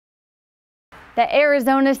The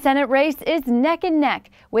Arizona Senate race is neck and neck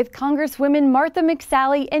with Congresswomen Martha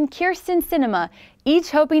McSally and Kyrsten Sinema,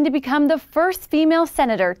 each hoping to become the first female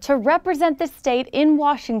senator to represent the state in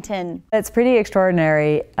Washington. It's pretty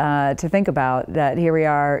extraordinary to think about that here we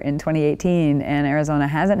are in 2018 and Arizona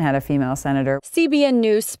hasn't had a female senator. CBN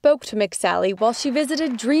News spoke to McSally while she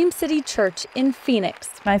visited Dream City Church in Phoenix.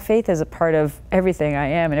 My faith is a part of everything I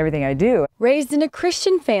am and everything I do. Raised in a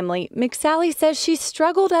Christian family, McSally says she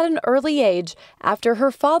struggled at an early age after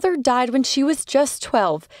her father died when she was just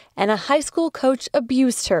 12 and a high school coach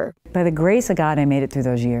abused her. By the grace of God, I made it through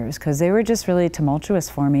those years because they were just really tumultuous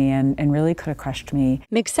for me and really could have crushed me.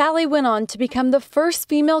 McSally went on to become the first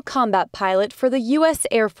female combat pilot for the U.S.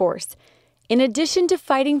 Air Force. In addition to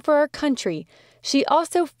fighting for our country, she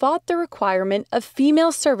also fought the requirement of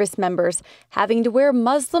female service members having to wear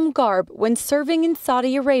Muslim garb when serving in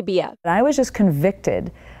Saudi Arabia. I was just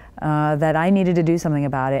convicted that I needed to do something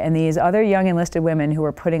about it. And these other young enlisted women who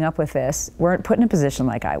were putting up with this weren't put in a position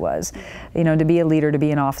like I was, you know, to be a leader, to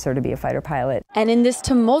be an officer, to be a fighter pilot. And in this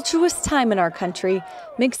tumultuous time in our country,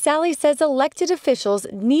 McSally says elected officials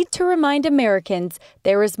need to remind Americans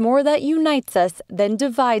there is more that unites us than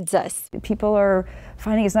divides us. People are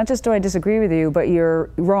finding it's not just do I disagree with you, but you're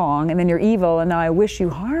wrong and then you're evil and now I wish you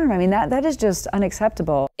harm. I mean, that is just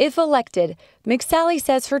unacceptable. If elected, McSally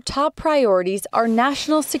says her top priorities are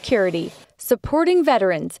national security, supporting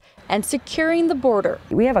veterans, and securing the border.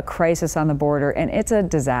 We have a crisis on the border and it's a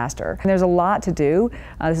disaster. And there's a lot to do.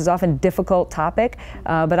 This is often a difficult topic,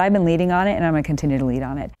 but I've been leading on it and I'm going to continue to lead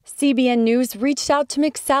on it. CBN News reached out to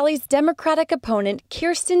McSally's Democratic opponent,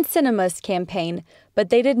 Kyrsten Sinema's campaign, but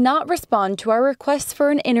they did not respond to our request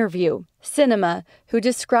for an interview. Sinema, who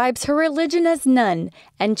describes her religion as none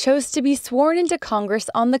and chose to be sworn into Congress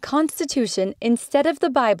on the Constitution instead of the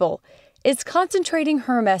Bible, is concentrating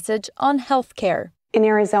her message on health care. In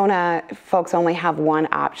Arizona, folks only have one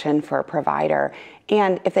option for a provider,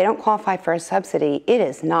 and if they don't qualify for a subsidy, it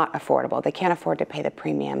is not affordable. They can't afford to pay the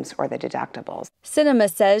premiums or the deductibles. Sinema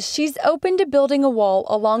says she's open to building a wall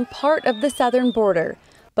along part of the southern border,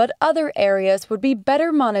 but other areas would be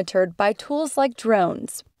better monitored by tools like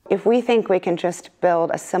drones. If we think we can just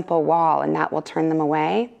build a simple wall and that will turn them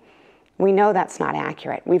away, we know that's not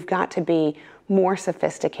accurate. We've got to be more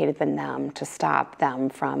sophisticated than them to stop them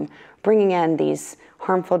from bringing in these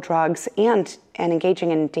harmful drugs and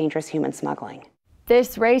engaging in dangerous human smuggling.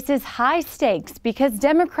 This race is high stakes because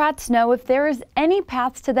Democrats know if there is any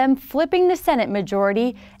path to them flipping the Senate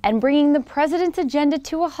majority and bringing the president's agenda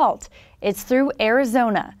to a halt, it's through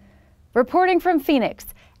Arizona. Reporting from Phoenix,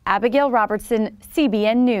 Abigail Robertson,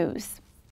 CBN News.